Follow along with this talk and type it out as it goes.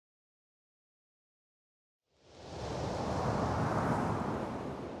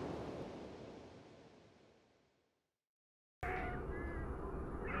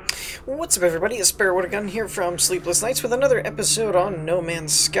What's up, everybody? It's Sparrow with a Gun here from Sleepless Nights with another episode on No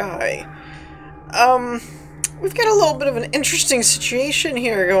Man's Sky. We've got a little bit of an interesting situation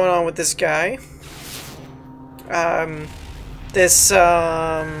here going on with this guy. This,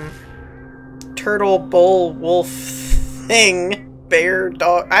 turtle, bull, wolf thing, bear,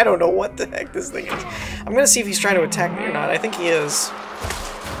 dog, I don't know what the heck this thing is. I'm gonna see if he's trying to attack me or not. I think he is.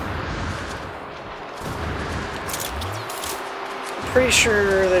 Pretty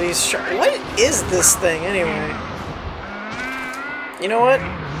sure that he's what is this thing anyway? You know what?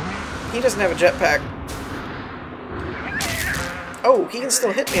 He doesn't have a jetpack. Oh, he can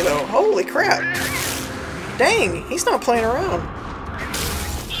still hit me though. Holy crap. Dang, he's not playing around.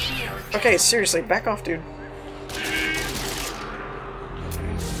 Okay, seriously, back off, dude.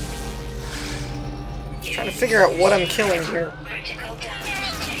 Trying to figure out what I'm killing here.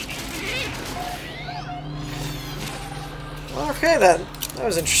 Okay then, that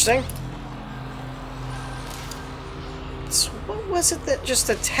was interesting. So what was it that just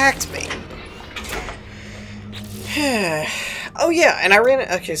attacked me? Oh yeah, and I ran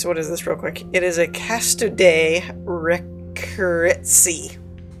it. Okay, so what is this real quick? It is a Castudae recurrency.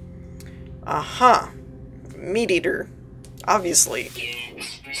 Meat eater, obviously.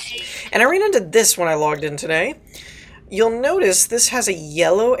 And I ran into this when I logged in today. You'll notice this has a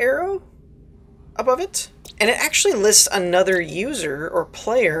yellow arrow above it. And it actually lists another user or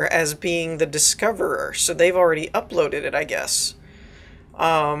player as being the discoverer, so they've already uploaded it, I guess.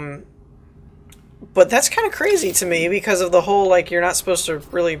 But that's kind of crazy to me because of the whole, like, you're not supposed to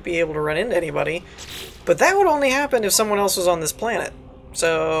really be able to run into anybody. But that would only happen if someone else was on this planet.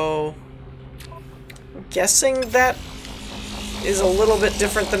 So, I'm guessing that is a little bit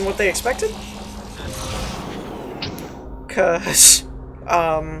different than what they expected? Because,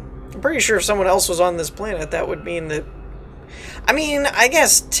 I'm pretty sure if someone else was on this planet, that would mean that... I mean, I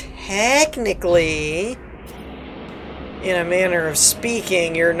guess technically, in a manner of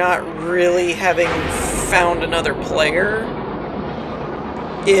speaking, you're not really having found another player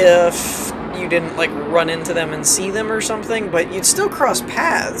if you didn't, like, run into them and see them or something, but you'd still cross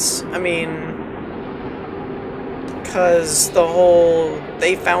paths. I mean, because the whole,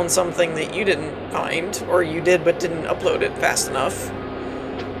 they found something that you didn't find, or you did but didn't upload it fast enough.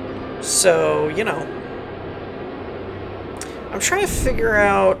 So, you know, I'm trying to figure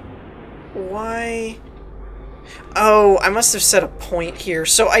out why... Oh, I must have set a point here.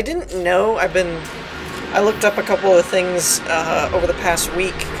 So I didn't know. I looked up a couple of things over the past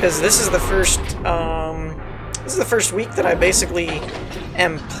week, because this is the first week that I basically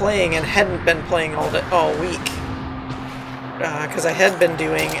am playing and hadn't been playing all week. Because I had been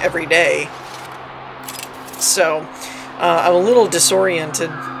doing every day. So, I'm a little disoriented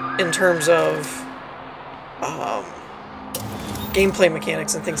in terms of gameplay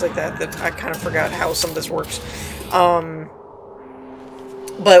mechanics and things like that, that I kind of forgot how some of this works.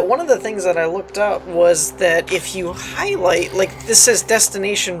 But one of the things that I looked up was that if you highlight, like, this says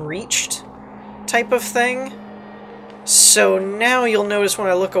destination reached type of thing. So now you'll notice when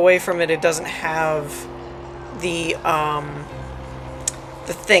I look away from it, it doesn't have the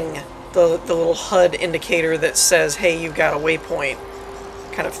thing, the little HUD indicator that says, hey, you've got a waypoint,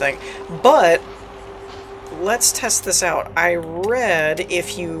 kind of thing. But let's test this out. I read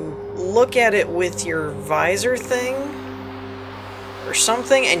if you look at it with your visor thing or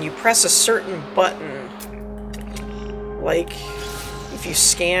something and you press a certain button, like if you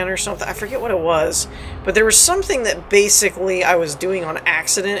scan or something, I forget what it was, but there was something that basically I was doing on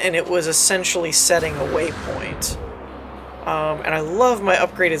accident and it was essentially setting a waypoint. And I love my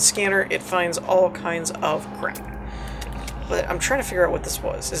upgraded scanner. It finds all kinds of crap. But I'm trying to figure out what this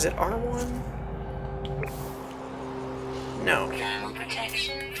was. Is it R1? No.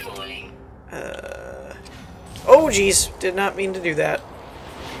 Oh, geez. Did not mean to do that.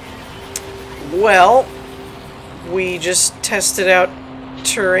 Well, we just tested out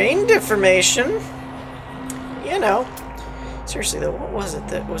terrain deformation. You know. Seriously, though, what was it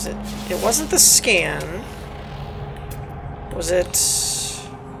that was it? It wasn't the scan. Was it...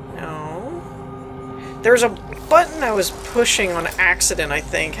 No. There was a button I was pushing on accident, I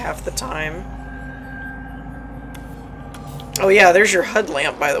think, half the time. Oh yeah, there's your HUD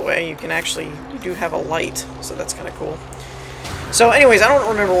lamp, by the way. You can actually, you do have a light, so that's kind of cool. So anyways, I don't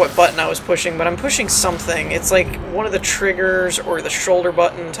remember what button I was pushing, but I'm pushing something. It's like one of the triggers or the shoulder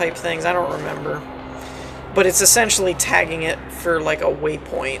button type things. I don't remember. But it's essentially tagging it for like a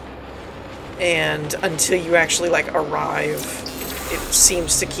waypoint. And until you actually, like, arrive, it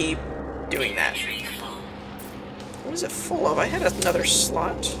seems to keep doing that. What is it full of? I had another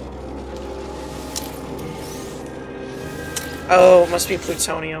slot. Oh, it must be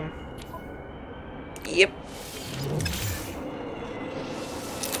plutonium. Yep.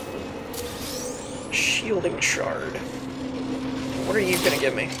 Shielding shard. What are you gonna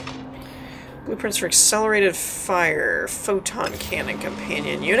give me? Blueprints for accelerated fire. Photon cannon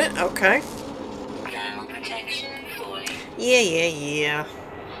companion unit. Okay. Yeah.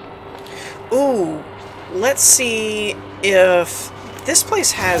 Ooh. Let's see if this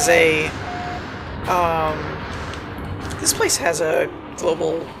place has a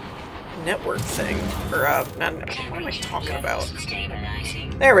global network thing, or not, what am I talking about?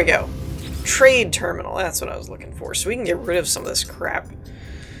 There we go. Trade terminal, that's what I was looking for, so we can get rid of some of this crap.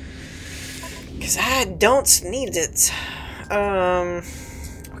 Because I don't need it.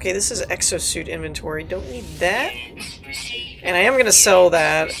 Okay, this is exosuit inventory, don't need that. And I am going to sell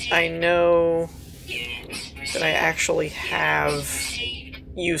that. I know that I actually have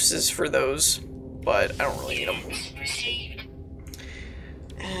uses for those, but I don't really need them.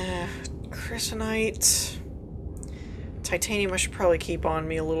 Chrysonite. Titanium I should probably keep on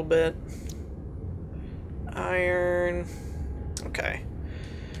me a little bit. Iron. Okay.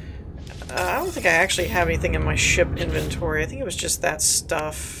 I don't think I actually have anything in my ship inventory. I think it was just that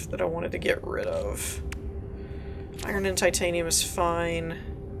stuff that I wanted to get rid of. Iron and titanium is fine.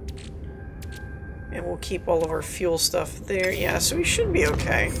 And we'll keep all of our fuel stuff there. Yeah, so we should be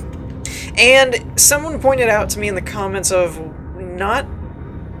okay. And someone pointed out to me in the comments of not...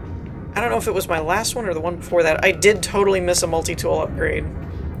 I don't know if it was my last one or the one before that. I did totally miss a multi-tool upgrade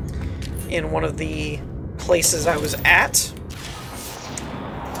in one of the places I was at.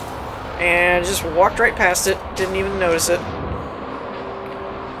 And just walked right past it. Didn't even notice it.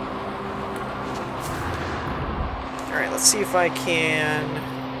 Alright, let's see if I can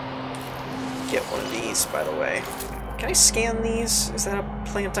get one of these, by the way. Can I scan these? Is that a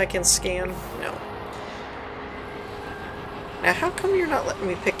plant I can scan? No. Now, how come you're not letting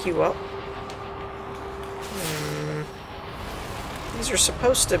me pick you up? These are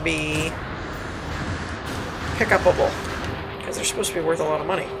supposed to be pick-upable, because they're supposed to be worth a lot of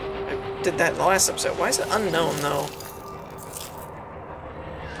money. I did that in the last episode. Why is it unknown, though?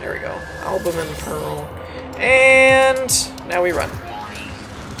 There we go. Albumin pearl. And now we run.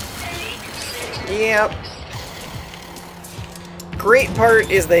 Yep. Great part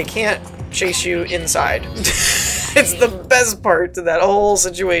is they can't chase you inside. It's the best part to that whole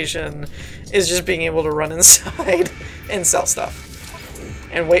situation, is just being able to run inside and sell stuff.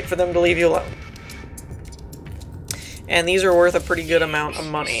 And wait for them to leave you alone. And these are worth a pretty good amount of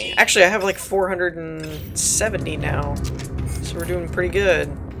money. Actually, I have like 470 now. So we're doing pretty good.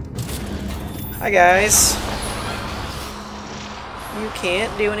 Hi, guys. You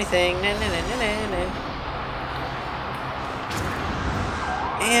can't do anything. Nah, nah, nah, nah, nah, nah.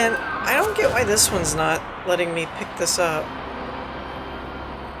 And I don't get why this one's not letting me pick this up.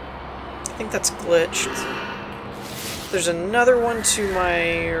 I think that's glitched. There's another one to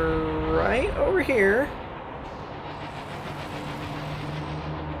my right over here.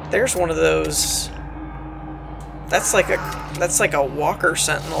 There's one of those. That's like a walker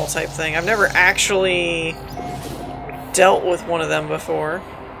sentinel type thing. I've never actually dealt with one of them before.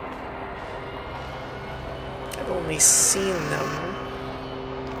 I've only seen them.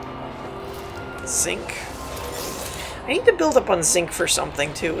 Zinc. I need to build up on zinc for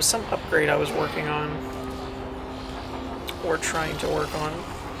something too. It was some upgrade I was working on. Or trying to work on.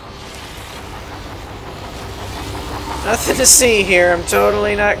 Nothing to see here. I'm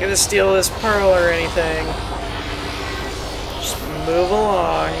totally not going to steal this pearl or anything. Just move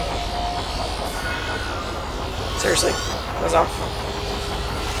along. Seriously, goes off.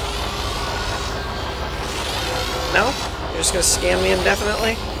 No? You're just going to scam me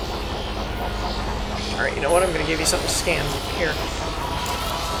indefinitely? Alright, you know what? I'm going to give you something to scan. Here.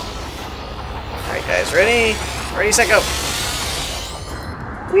 Alright, guys, ready? Ready, set, go.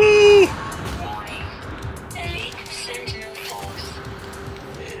 Whee!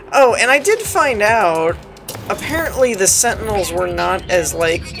 Oh, and I did find out, apparently the Sentinels were not as,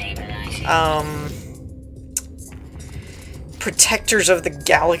 like, protectors of the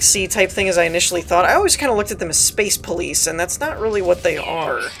galaxy type thing as I initially thought. I always kind of looked at them as space police, and that's not really what they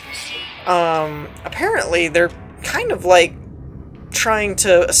are. Apparently they're kind of like trying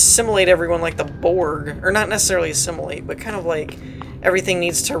to assimilate everyone like the Borg, or not necessarily assimilate, but kind of like everything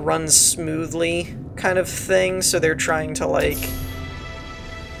needs to run smoothly kind of thing, so they're trying to like...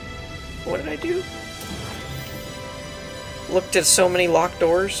 What did I do? Looked at so many locked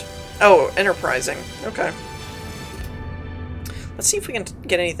doors? Oh, enterprising. Okay. Let's see if we can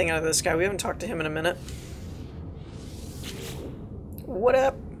get anything out of this guy. We haven't talked to him in a minute. What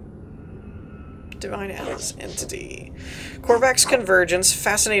up? Divine Atlas Entity. Korvax Convergence,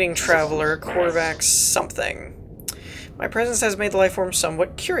 Fascinating Traveler, Korvax something. My presence has made the life form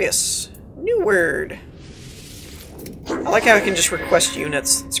somewhat curious. New word. I like how I can just request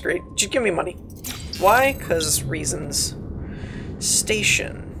units. It's great. Just give me money. Why? Because reasons.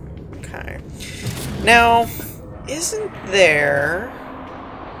 Station. Okay. Now, isn't there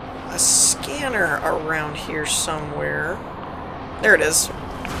a scanner around here somewhere? There it is.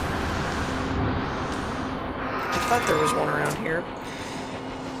 I thought there was one around here.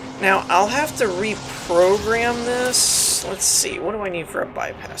 Now, I'll have to reprogram this. Let's see. What do I need for a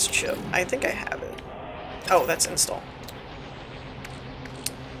bypass chip? I think I have it. Oh, that's install.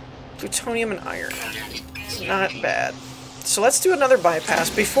 Plutonium and iron. Not bad. So let's do another bypass.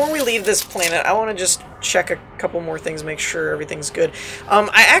 Before we leave this planet, I want to just check a couple more things, make sure everything's good.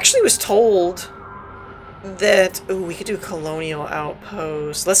 I actually was told that... Ooh, we could do a colonial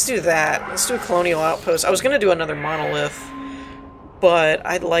outpost. Let's do that. Let's do a colonial outpost. I was going to do another monolith, but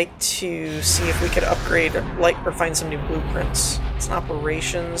I'd like to see if we could upgrade or find some new blueprints. It's an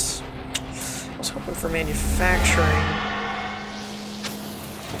operations. I was hoping for manufacturing.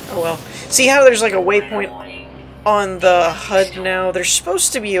 Oh well. See how there's like a waypoint on the HUD now? There's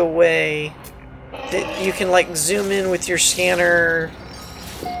supposed to be a way that you can like zoom in with your scanner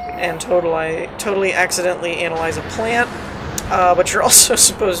and totally accidentally analyze a plant, but you're also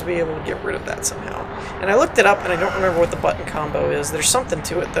supposed to be able to get rid of that somehow. And I looked it up and I don't remember what the button combo is. There's something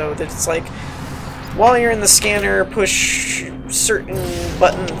to it though, that it's like while you're in the scanner, push certain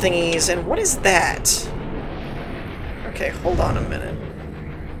button thingies, and what is that? Okay, hold on a minute.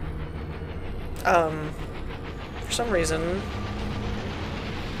 For some reason,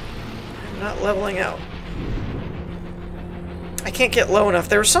 I'm not leveling out. I can't get low enough.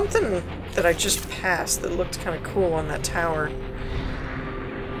 There was something that I just passed that looked kind of cool on that tower.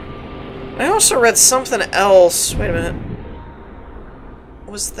 I also read something else. Wait a minute.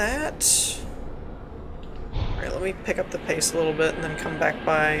 Was that... Alright, let me pick up the pace a little bit and then come back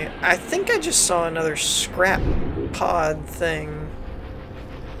by. I think I just saw another scrap pod thing.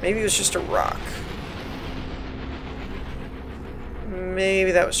 Maybe it was just a rock.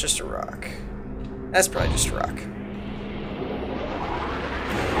 Maybe that was just a rock. That's probably just a rock.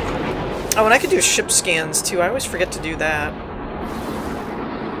 Oh, and I could do ship scans too. I always forget to do that.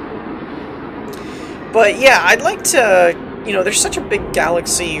 But yeah, I'd like to, you know, there's such a big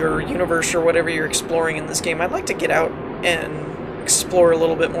galaxy or universe or whatever you're exploring in this game. I'd like to get out and explore a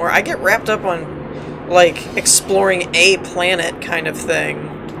little bit more. I get wrapped up on, like, exploring a planet kind of thing.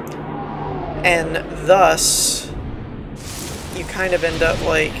 And thus, you kind of end up,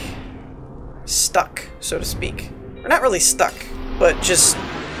 like, stuck, so to speak. Or not really stuck, but just...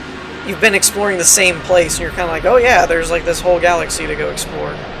 You've been exploring the same place, and you're kind of like, oh yeah, there's like this whole galaxy to go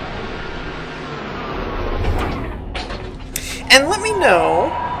explore. And let me know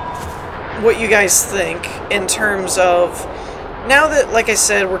what you guys think in terms of, now that, like I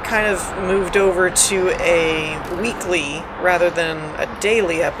said, we're kind of moved over to a weekly rather than a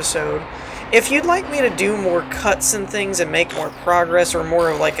daily episode, if you'd like me to do more cuts and things and make more progress, or more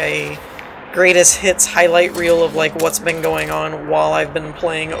of like a greatest hits highlight reel of like what's been going on while I've been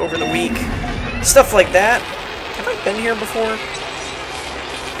playing over the week, stuff like that. Have I been here before?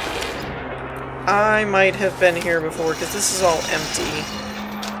 I might have been here before because this is all empty.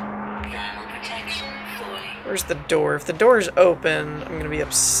 Where's the door? If the door is open, I'm gonna be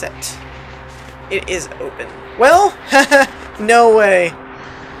upset. It is open. Well, no way.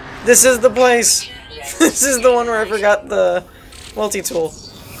 This is the place. This is the one where I forgot the multi-tool.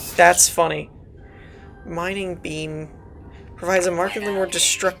 That's funny. Mining beam provides a markedly more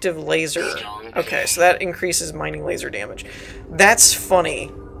destructive laser. Okay, so that increases mining laser damage. That's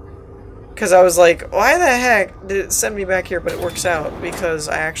funny. Because I was like, why the heck did it send me back here? But it works out because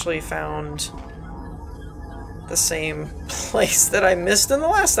I actually found the same place that I missed in the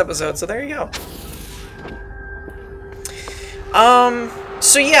last episode. So there you go.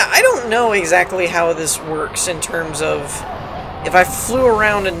 So yeah, I don't know exactly how this works in terms of if I flew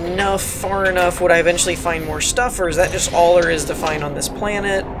around enough, far enough, would I eventually find more stuff, or is that just all there is to find on this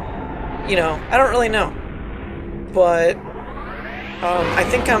planet? You know, I don't really know. But, I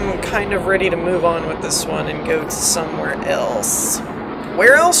think I'm kind of ready to move on with this one and go to somewhere else.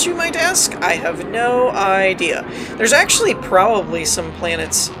 Where else, you might ask? I have no idea. There's actually probably some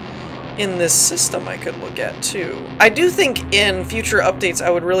planets in this system I could look at, too. I do think in future updates I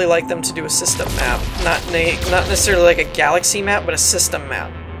would really like them to do a system map. Not necessarily like a galaxy map, but a system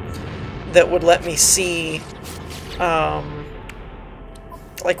map that would let me see,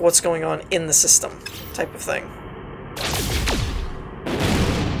 like what's going on in the system type of thing.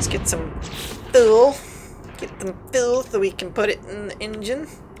 Let's get some fuel. Get them fuel so we can put it in the engine.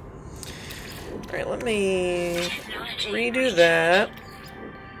 Alright, let me redo that.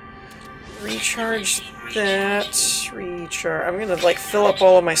 Recharge that. Recharge. I'm gonna, like, fill up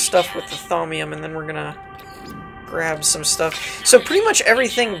all of my stuff with the thaumium, and then we're gonna grab some stuff. So pretty much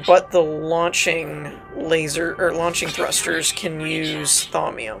everything but the launching laser, or launching thrusters can use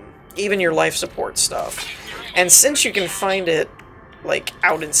thaumium. Even your life support stuff. And since you can find it, like,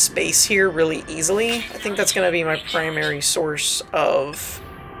 out in space here really easily, I think that's gonna be my primary source of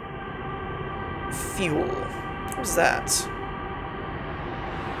fuel. What's that?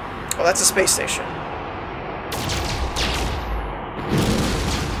 Oh, that's a space station.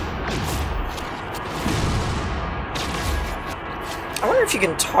 I wonder if you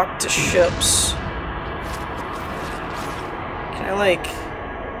can talk to ships. Can I, like...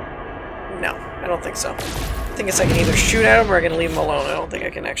 No, I don't think so. I think it's I can either shoot at them or I can leave them alone. I don't think I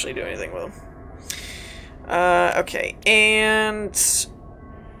can actually do anything with them. Okay, and...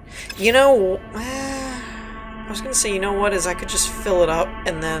 You know... I was gonna say, you know what, is I could just fill it up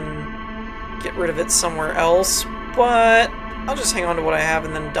and then get rid of it somewhere else, but I'll just hang on to what I have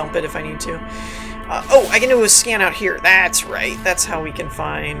and then dump it if I need to. Oh, I can do a scan out here. That's right. That's how we can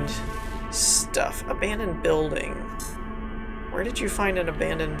find stuff. Abandoned building. Where did you find an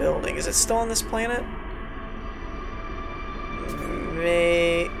abandoned building? Is it still on this planet?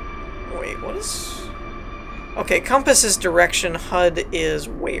 Wait, what is... Okay, compass is direction, HUD is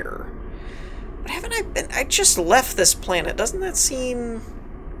where? But haven't I been... I just left this planet. Doesn't that seem...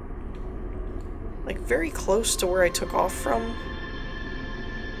 like, very close to where I took off from?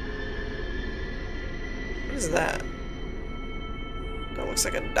 What is that? That looks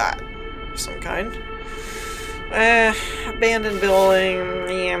like a dot of some kind. Abandoned building.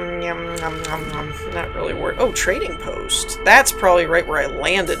 Yum, yum, yum, yum, yum. Not really worth. Oh, trading post. That's probably right where I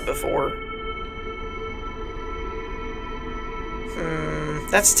landed before.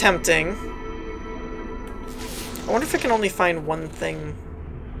 That's tempting. I wonder if I can only find one thing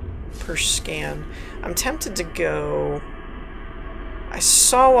per scan. I'm tempted to go... I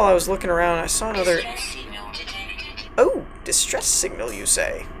saw while I was looking around, I saw another... Oh, distress signal, you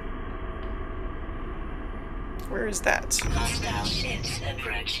say? Where is that?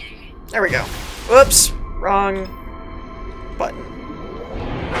 There we go. Whoops! Wrong button.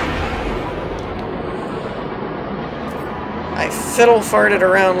 I fiddle-farted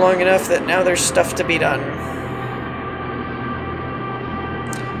around long enough that now there's stuff to be done.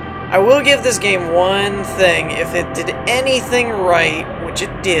 I will give this game one thing. If it did anything right, which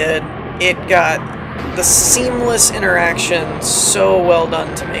it did, it got the seamless interaction so well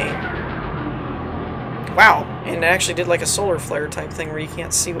done to me. Wow, and it actually did like a solar flare type thing where you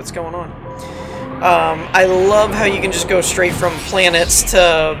can't see what's going on. I love how you can just go straight from planets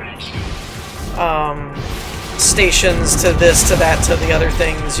to stations to this, to that, to the other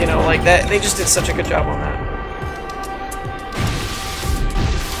things, you know, like that. They just did such a good job on that.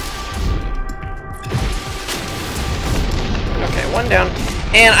 Okay, one down.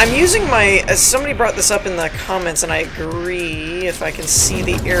 And I'm using my... somebody brought this up in the comments, and I agree. If I can see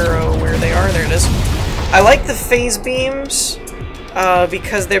the arrow where they are. There it is. I like the phase beams,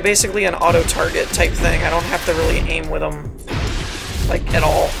 because they're basically an auto-target type thing. I don't have to really aim with them, like, at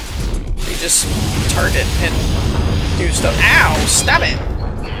all. They just target and do stuff. Ow! Stop it!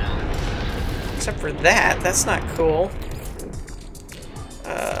 Except for that. That's not cool.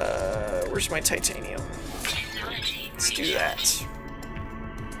 Where's my titanium? Let's do that.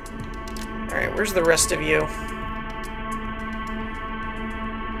 Alright, where's the rest of you?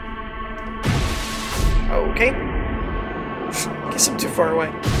 Okay. Guess I'm too far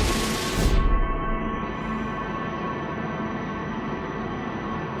away.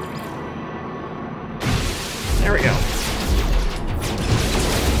 There we go.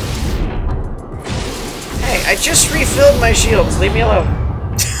 Hey, I just refilled my shields. Leave me alone.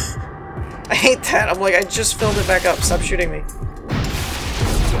 I hate that. I'm like, I just filled it back up. Stop shooting me.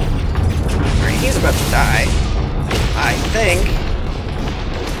 Alright, he's about to die. I think.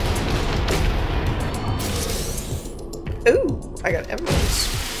 Ooh, I got emeralds.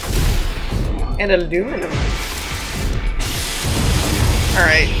 And aluminum.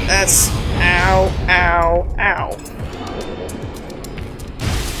 Alright, that's... Ow, ow, ow.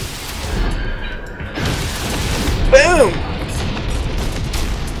 Boom!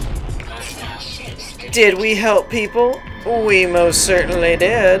 Did we help people? We most certainly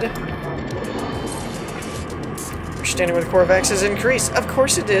did. Understanding where the Corvax is increased. Of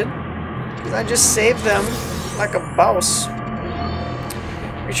course it did. Because I just saved them like a boss.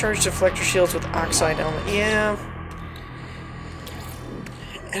 Recharge deflector shields with oxide element. Yeah.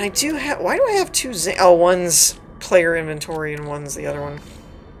 And I do have... Why do I have two... Oh, one's player inventory and one's the other one.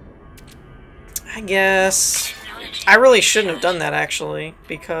 I guess... I really shouldn't have done that, actually,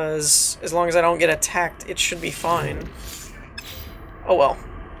 because as long as I don't get attacked, it should be fine. Oh well.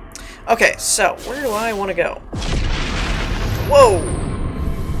 Okay, so, where do I want to go? Whoa!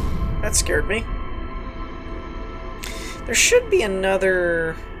 That scared me. There should be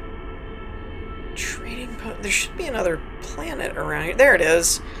another... Trading post... There should be another planet around here. There it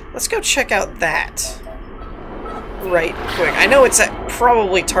is. Let's go check out that. Right quick. I know it's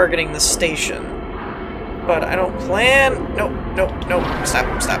probably targeting the station. But I don't plan... Nope, nope, nope.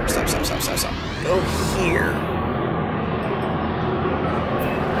 Stop, stop, stop, stop, stop, stop, stop. Go here.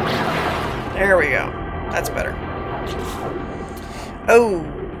 There we go. That's better. Oh.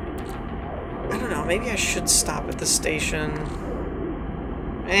 I don't know. Maybe I should stop at the station.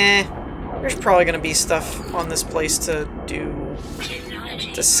 There's probably going to be stuff on this place to do...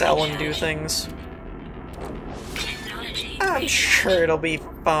 to sell and do things. I'm sure it'll be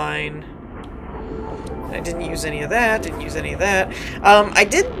fine. I didn't use any of that, didn't use any of that. I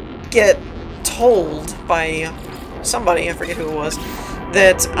did get told by somebody, I forget who it was,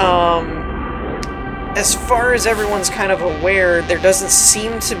 that as far as everyone's kind of aware, there doesn't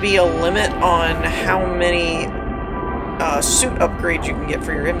seem to be a limit on how many suit upgrades you can get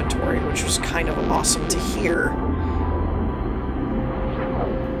for your inventory, which was kind of awesome to hear.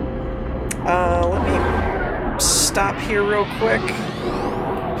 Let me stop here real quick.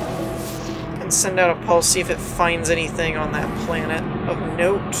 Send out a pulse, see if it finds anything on that planet of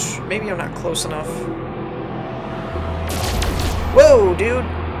note. Maybe I'm not close enough. Whoa, dude!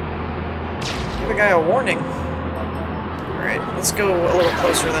 Give a guy a warning. Alright, let's go a little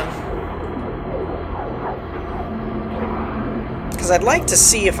closer then. Because I'd like to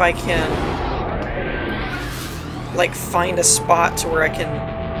see if I can, like, find a spot to where I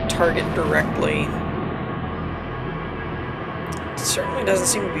can target directly. Certainly doesn't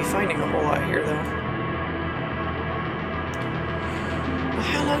seem to be finding a whole lot here, though. Well,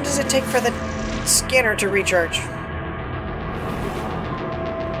 how long does it take for the scanner to recharge?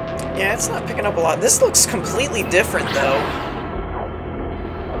 Yeah, it's not picking up a lot. This looks completely different, though.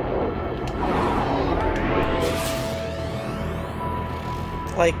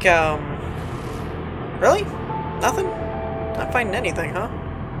 Like, really? Nothing? Not finding anything, huh?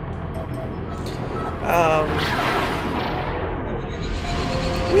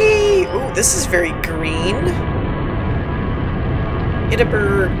 Whee! Ooh, this is very green.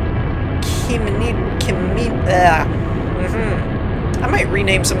 Idaber I might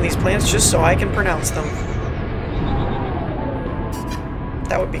rename some of these plants just so I can pronounce them.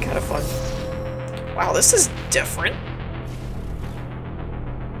 That would be kind of fun. Wow, this is different.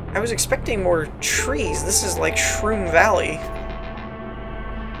 I was expecting more trees. This is like Shroom Valley.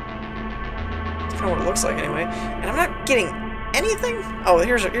 That's kind of what it looks like anyway. And I'm not getting anything? Oh,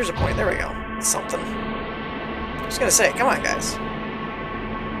 here's a point. There we go. It's something. I was gonna say, come on, guys.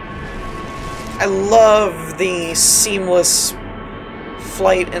 I love the seamless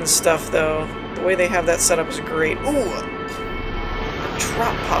flight and stuff, though. The way they have that set up is great. Ooh! A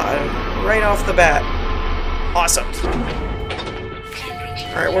drop pod right off the bat. Awesome.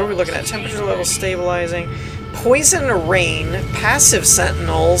 Alright, what are we looking at? Temperature level stabilizing. Poison rain, passive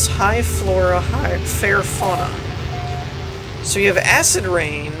sentinels, high flora, high fair fauna. So you have acid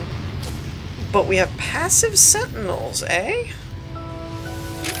rain, but we have passive sentinels, eh?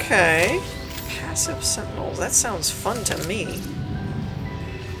 Okay. Passive sentinels. That sounds fun to me.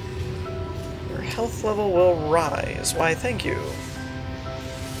 Your health level will rise. Why, thank you.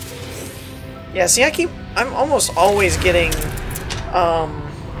 Yeah, see, I'm almost always getting,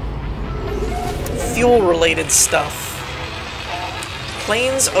 fuel-related stuff.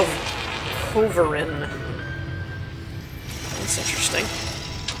 Plains of Coverin. That's interesting.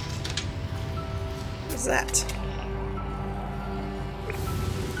 What is that?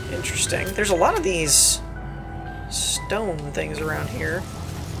 Interesting. There's a lot of these stone things around here.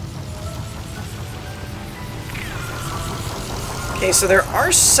 Okay, so there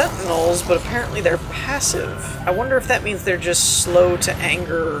are sentinels, but apparently they're passive. I wonder if that means they're just slow to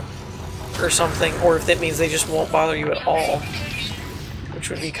anger or something, or if that means they just won't bother you at all. Which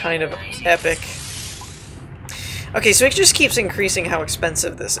would be kind of epic. Okay, so it just keeps increasing how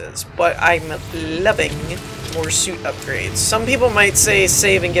expensive this is, but I'm loving more suit upgrades. Some people might say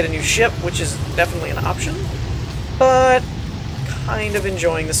save and get a new ship, which is definitely an option, but kind of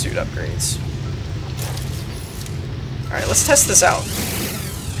enjoying the suit upgrades. Alright, let's test this out.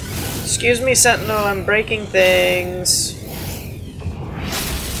 Excuse me, Sentinel, I'm breaking things.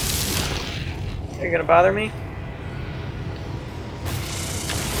 Are you gonna bother me?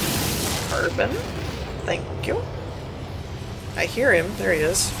 carbon. Thank you. I hear him. There he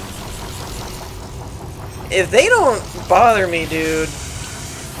is. If they don't bother me, dude,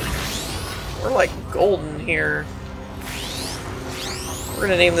 we're like golden here. We're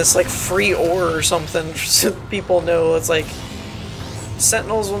gonna name this like free ore or something so people know it's like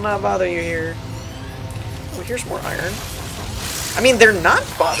sentinels will not bother you here. Oh, here's more iron. I mean, they're not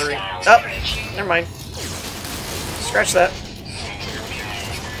bothering. Oh, never mind. Scratch that.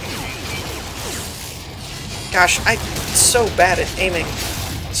 Gosh, I'm so bad at aiming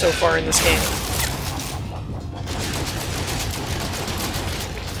so far in this game.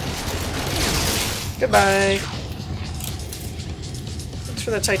 Goodbye. Thanks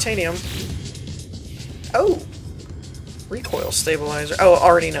for the titanium. Oh! Recoil stabilizer. Oh,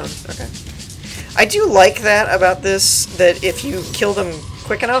 already known. Okay. I do like that about this, that if you kill them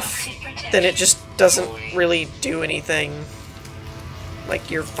quick enough, then it just doesn't really do anything. Like,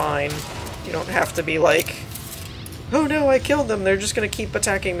 you're fine. You don't have to be like, oh no, I killed them, they're just gonna keep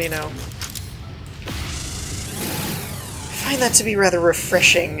attacking me now. I find that to be rather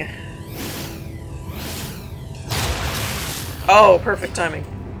refreshing. Oh, perfect timing.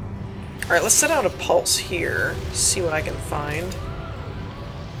 Alright, let's set out a pulse here, see what I can find.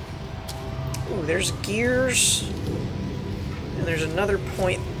 Ooh, there's gears. And there's another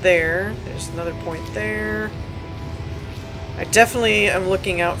point there. There's another point there. I definitely am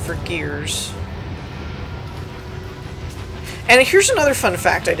looking out for gears. And here's another fun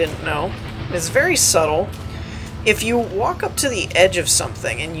fact I didn't know. It's very subtle. If you walk up to the edge of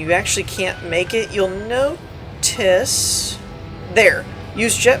something and you actually can't make it, you'll notice... There.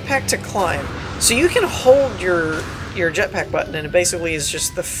 Use jetpack to climb. So you can hold your jetpack button and it basically is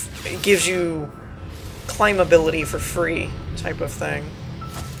just the... it gives you climbability for free type of thing.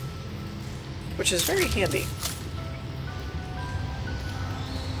 Which is very handy.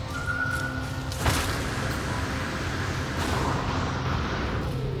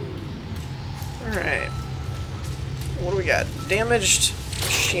 Alright. What do we got? Damaged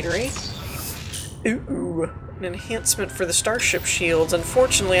machinery. Ooh. An enhancement for the starship shields.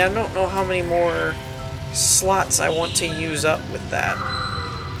 Unfortunately, I don't know how many more slots I want to use up with that.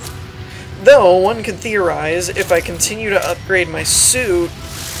 Though, one could theorize, if I continue to upgrade my suit,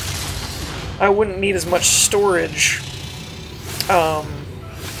 I wouldn't need as much storage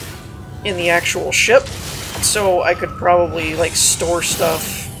in the actual ship. So I could probably, like, store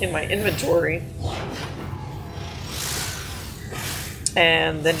stuff in my inventory.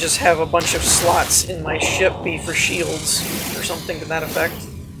 And then just have a bunch of slots in my ship be for shields, or something to that effect.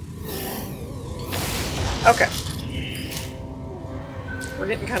 Okay. We're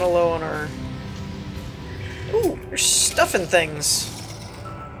getting kind of low on our... Ooh, there's stuff in things.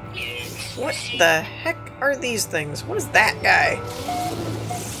 What the heck are these things? What is that guy?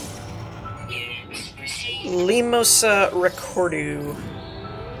 Limosa Recordu.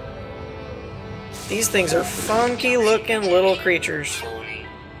 These things are funky looking little creatures.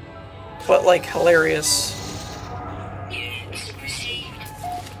 But like hilarious.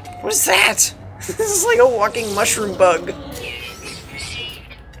 What is that? This is like a walking mushroom bug.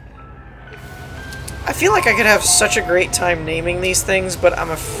 I feel like I could have such a great time naming these things, but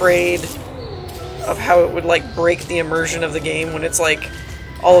I'm afraid of how it would like break the immersion of the game when it's like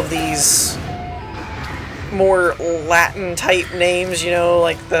all of these more Latin type names, you know,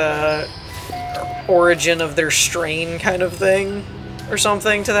 like the origin of their strain kind of thing, or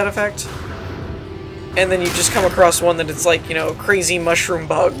something to that effect. And then you just come across one that it's like, you know, crazy mushroom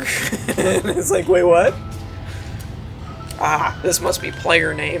bug. And it's like, wait, what? Ah, this must be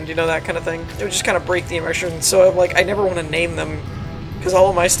player named, you know, that kind of thing. It would just kind of break the immersion, so I'm like, I never want to name them, because all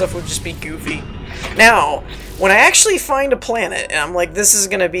of my stuff would just be goofy. Now, when I actually find a planet, and I'm like, this is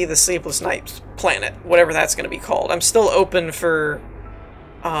going to be the Sleepless Night planet, whatever that's going to be called, I'm still open for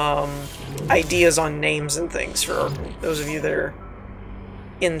ideas on names and things for those of you that are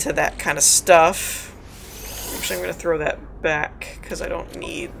into that kind of stuff. Actually, I'm going to throw that back, because I don't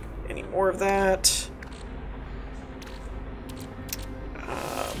need any more of that.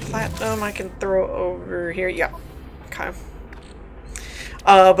 Platinum I can throw over here. Yeah. Okay.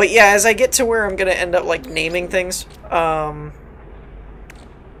 But yeah, as I get to where I'm going to end up, like, naming things, I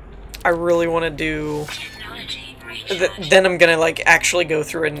really want to do... Then I'm going to, like, actually go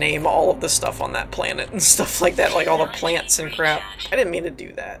through and name all of the stuff on that planet and stuff like that, like all the plants and crap. I didn't mean to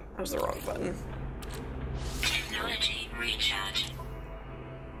do that. That was the wrong button.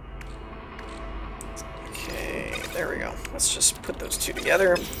 Okay, there we go. Let's just put those two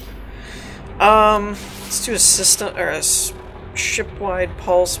together. Let's do a system, or a ship-wide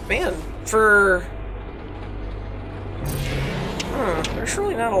pulse. Man, for... Huh, there's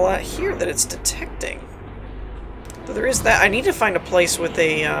really not a lot here that it's detecting. But there is that. I need to find a place with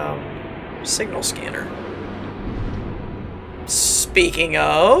a signal scanner. Speaking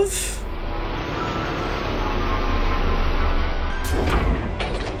of...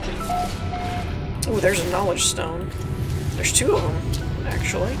 Oh, there's a knowledge stone. There's two of them,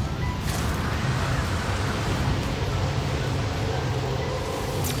 actually.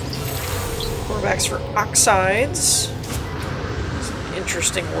 Quarterbacks for oxides. It's an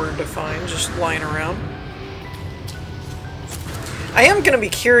interesting word to find, just lying around. I am going to be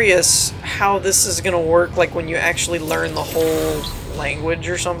curious how this is going to work, like when you actually learn the whole language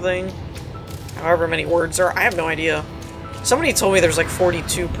or something. However many words are. I have no idea. Somebody told me there's like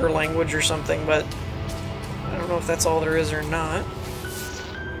 42 per language or something, but I don't know if that's all there is or not.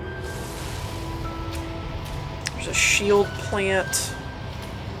 There's a shield plant.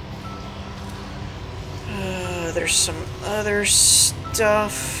 There's some other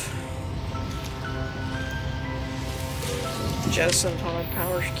stuff. Jettison pod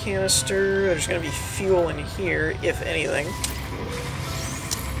power canister. There's going to be fuel in here, if anything.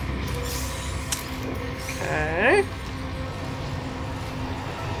 Okay.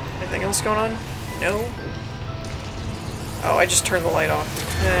 Anything else going on? No? Oh, I just turned the light off.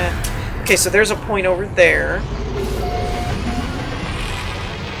 Okay, so there's a point over there.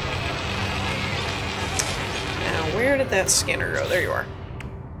 Now, where did that scanner go? There you are.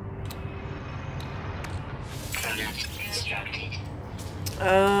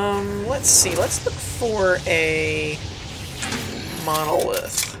 Let's see. Let's look for a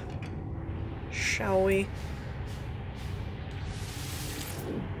monolith. Shall we?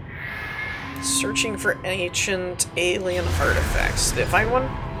 Searching for ancient alien artifacts. Did it find one?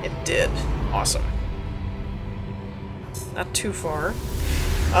 It did. Awesome. Not too far.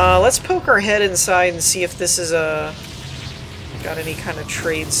 Let's poke our head inside and see if this is a... got any kind of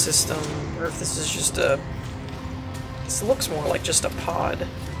trade system, or if this is just a... This looks more like just a pod.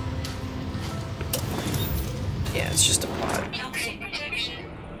 Yeah, it's just a pod.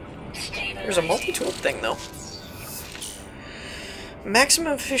 There's a multi-tool thing, though.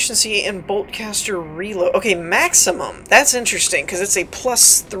 Maximum efficiency and boltcaster reload. Okay, maximum. That's interesting, because it's a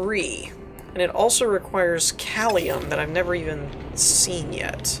 +3. And it also requires Callium that I've never even seen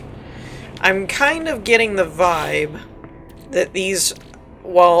yet. I'm kind of getting the vibe that these...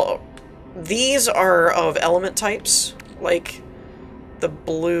 Well, these are of element types. Like, the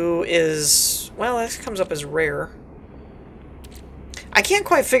blue is... Well, that comes up as rare. I can't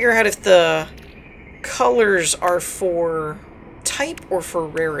quite figure out if the colors are for type or for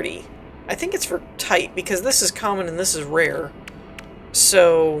rarity. I think it's for type, because this is common and this is rare.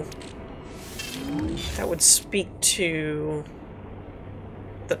 So, that would speak to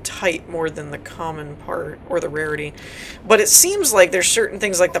the type more than the common part, or the rarity. But it seems like there's certain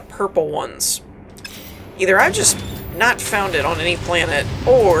things like the purple ones. Either I've just not found it on any planet,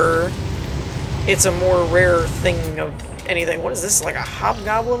 or it's a more rare thing of anything. What is this, like a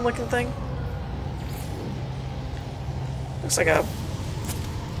hobgoblin looking thing? Looks like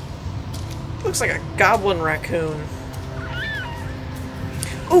a goblin raccoon.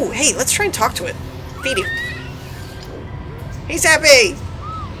 Oh, hey, let's try and talk to it. Feed him. He's happy!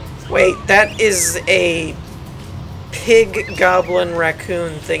 Wait, that is a pig goblin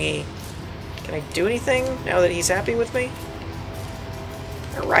raccoon thingy. Can I do anything now that he's happy with me?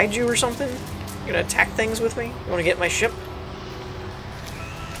 Can I ride you or something? You gonna attack things with me? You wanna get my ship?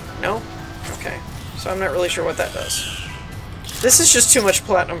 No? Okay. So I'm not really sure what that does. This is just too much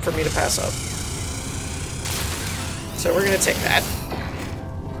platinum for me to pass up. So we're gonna take that.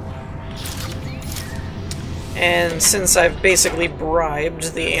 And since I've basically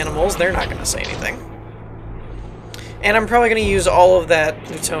bribed the animals, they're not gonna say anything. And I'm probably going to use all of that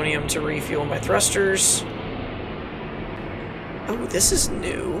plutonium to refuel my thrusters. Oh, this is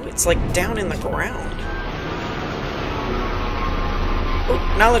new. It's like down in the ground.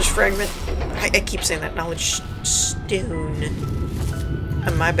 Oh, knowledge fragment. I keep saying that. Knowledge stone.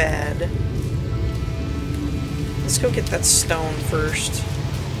 My bad. Let's go get that stone first.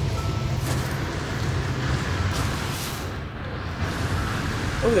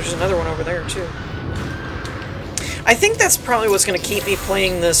 Oh, there's another one over there, too. I think that's probably what's going to keep me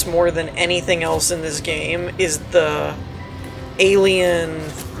playing this more than anything else in this game, is the alien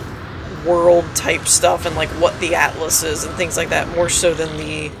world type stuff and like what the Atlas is and things like that, more so than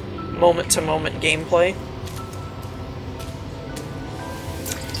the moment-to-moment gameplay.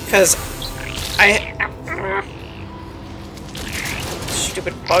 Because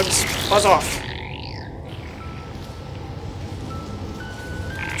stupid bugs, buzz off.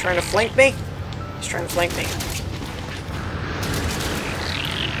 Trying to flank me? He's trying to flank me.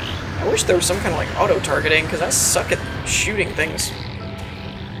 I wish there was some kind of like auto-targeting, because I suck at shooting things.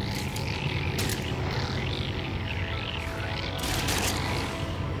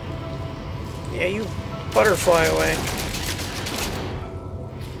 Yeah, you butterfly away.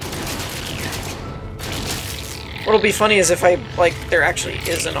 What'll be funny is if I, like, there actually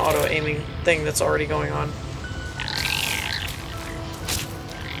is an auto-aiming thing that's already going on.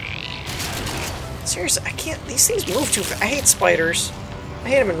 Seriously, I can't, these things move too fast. I hate spiders. I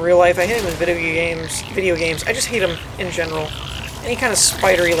hate them in real life, I hate them in video games. I just hate them in general. Any kind of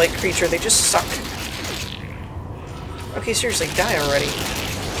spidery-like creature, they just suck. Okay, seriously, die already.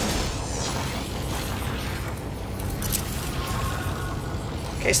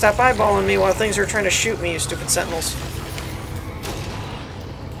 Okay, stop eyeballing me while things are trying to shoot me, you stupid sentinels.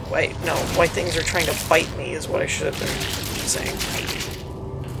 Wait, no, why things are trying to bite me is what I should have been saying.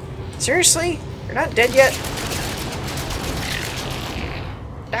 Seriously? You're not dead yet?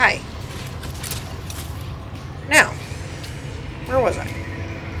 Die. Now. Where was I?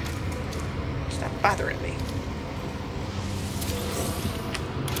 Stop bothering me.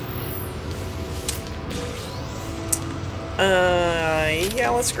 Yeah,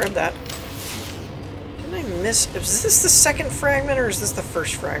 let's grab that. Didn't I miss... Is this the second fragment, or is this the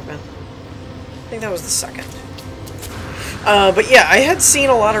first fragment? I think that was the second. But yeah, I had seen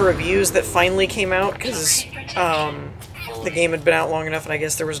a lot of reviews that finally came out, because, the game had been out long enough, and I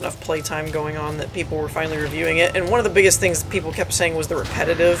guess there was enough playtime going on that people were finally reviewing it, and one of the biggest things that people kept saying was the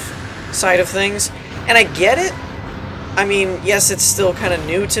repetitive side of things, and I get it. I mean, yes, it's still kind of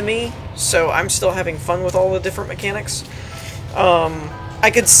new to me, so I'm still having fun with all the different mechanics. I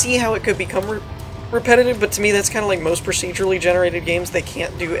could see how it could become repetitive, but to me that's kind of like most procedurally generated games. They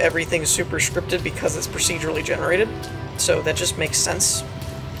can't do everything super scripted because it's procedurally generated, so that just makes sense.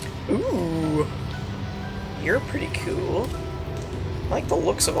 Ooh, you're pretty cool. I like the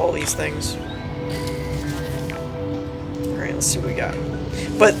looks of all these things. Alright, let's see what we got.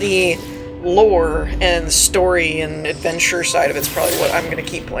 But the lore and story and adventure side of it's probably what I'm going to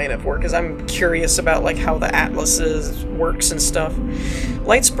keep playing it for, because I'm curious about like how the atlas works and stuff.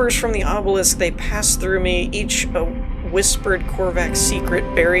 Light spurs from the obelisk, they pass through me, each a whispered Korvax secret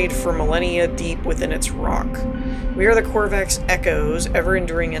buried for millennia deep within its rock. We are the Korvax echoes,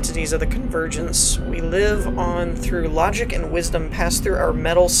 ever-enduring entities of the convergence. We live on through logic and wisdom pass through our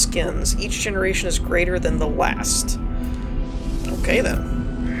metal skins. Each generation is greater than the last. Okay then.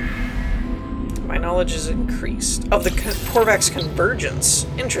 My knowledge is increased. Of the Korvax convergence.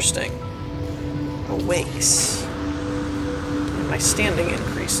 Interesting. Awakes. And my standing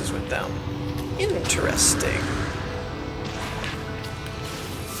increases with them. Interesting.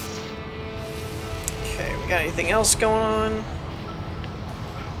 Okay, we got anything else going on?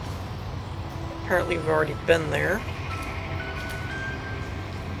 Apparently we've already been there.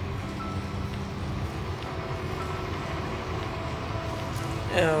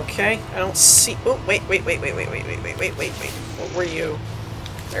 Okay, I don't see... Oh, wait. What were you?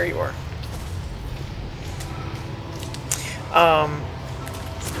 There you are.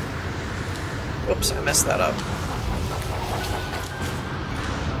 Whoops, I messed that up.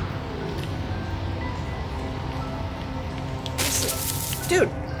 Dude,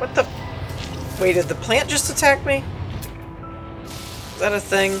 what the... Wait, did the plant just attack me? Is that a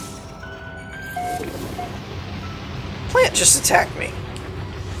thing? Plant just attacked me.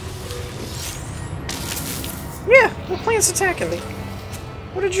 Yeah, the plant's attacking me.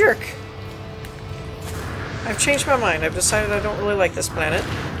 What a jerk. I've changed my mind. I've decided I don't really like this planet.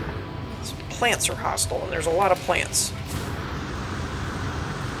 These plants are hostile, and there's a lot of plants.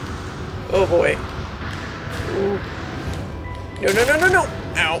 Oh boy. Ooh. No.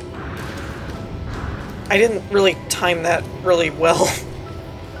 Ow. I didn't really time that really well.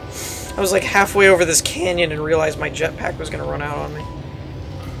 I was like halfway over this canyon and realized my jetpack was going to run out on me.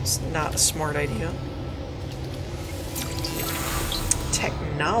 It's not a smart idea.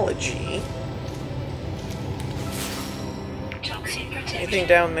 Technology. Anything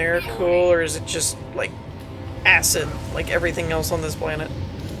down there cool, or is it just like acid, like everything else on this planet?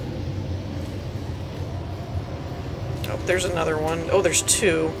 Oh, there's another one. Oh, there's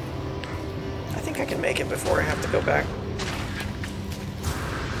two. I think I can make it before I have to go back.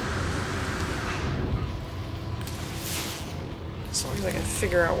 As long as I can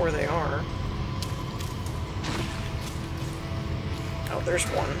figure out where they are. Oh, there's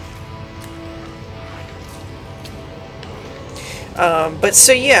one. But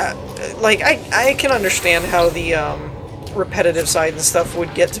so yeah, like I can understand how the repetitive side and stuff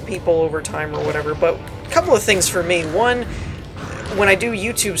would get to people over time or whatever, but a couple of things for me. One, when I do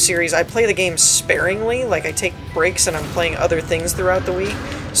YouTube series, I play the game sparingly, like I take breaks and I'm playing other things throughout the week.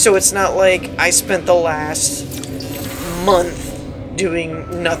 So it's not like I spent the last month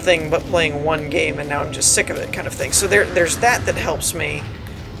doing nothing but playing one game and now I'm just sick of it kind of thing. So there's that helps me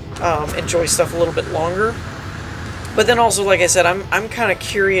enjoy stuff a little bit longer. But then also, like I said, I'm kind of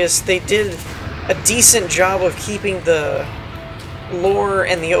curious. They did a decent job of keeping the lore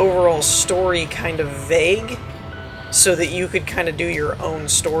and the overall story kind of vague so that you could kind of do your own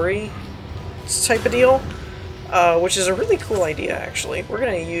story type of deal, which is a really cool idea, actually. We're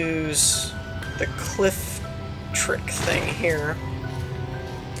going to use the cliff trick thing here,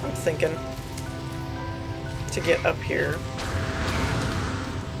 I'm thinking, to get up here.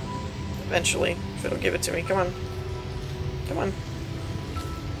 Eventually, if it'll give it to me. Come on. Come on.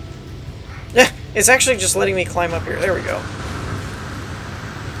 Yeah, it's actually just letting me climb up here. There we go.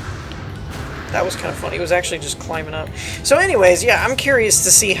 That was kind of funny. It was actually just climbing up. So anyways, yeah, I'm curious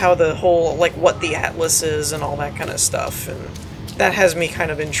to see how the whole, like, what the Atlas is and all that kind of stuff. And that has me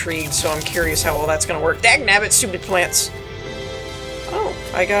kind of intrigued, so I'm curious how all that's going to work. Dagnabbit, stupid plants! Oh,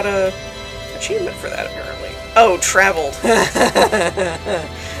 I got a achievement for that, apparently. Oh, traveled.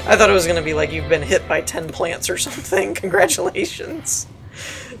 I thought it was going to be like, you've been hit by 10 plants or something. Congratulations.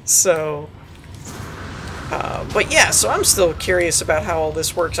 So... but yeah, so I'm still curious about how all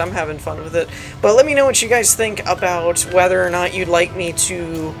this works. I'm having fun with it. But let me know what you guys think about whether or not you'd like me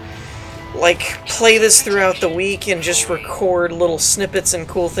to, like, play this throughout the week and just record little snippets and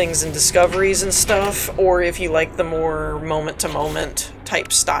cool things and discoveries and stuff, or if you like the more moment-to-moment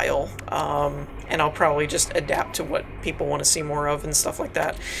type style. And I'll probably just adapt to what people want to see more of and stuff like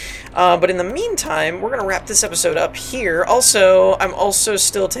that. But in the meantime, we're going to wrap this episode up here. Also, I'm also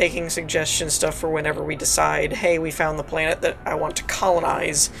still taking suggestion stuff for whenever we decide, hey, we found the planet that I want to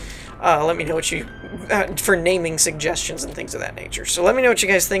colonize. Let me know what you... for naming suggestions and things of that nature. So let me know what you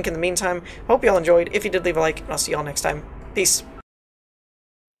guys think in the meantime. Hope y'all enjoyed. If you did, leave a like, and I'll see y'all next time. Peace.